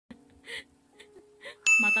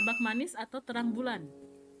Martabak manis atau terang bulan?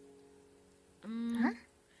 Hah?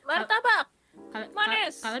 Martabak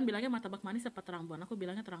manis. Kalian bilangnya martabak manis apa terang bulan? Aku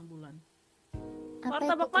bilangnya terang bulan.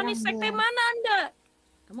 Martabak manis sekte mana Anda?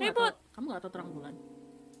 Kamu nggak tahu terang bulan?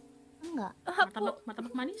 Enggak.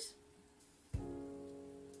 Martabak manis?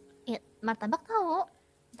 Ya, martabak tahu.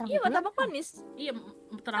 Iya, martabak manis. Iya,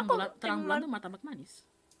 terang bulan tuh martabak manis.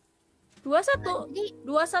 21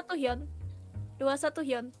 Hyun. 21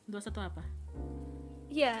 Hyun. 21 apa?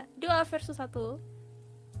 Iya, 2 versus 1.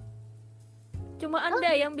 Cuma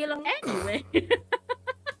Anda yang bilang anyway.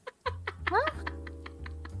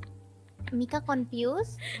 Mika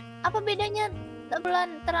confused. Apa bedanya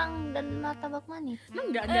bulan terang dan martabak manis?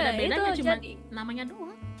 Enggak ada bedanya, cuma namanya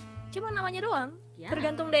doang. Cuma namanya doang. Ya.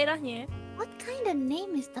 Tergantung daerahnya. What kind of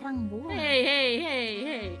name is terang bulan?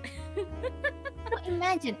 Hey.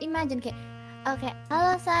 Imagine kayak oke,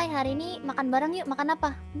 halo say, hari ini makan bareng yuk. Makan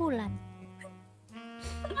apa? Bulan.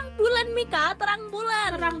 Terang bulan Mika, terang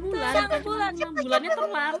bulan. Bulannya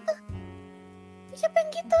terang. Siapa yang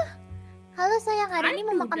gitu? Halo sayang, hari ini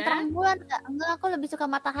mau makan terang bulan nggak? Enggak, aku lebih suka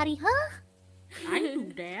matahari. Hah? I do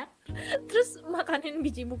that. Terus makanin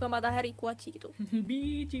biji bunga matahari kuaci gitu.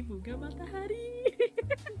 Biji bunga matahari.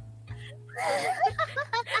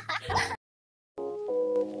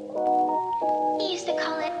 He used to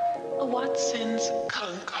call it a Watson's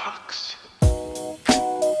Concocts.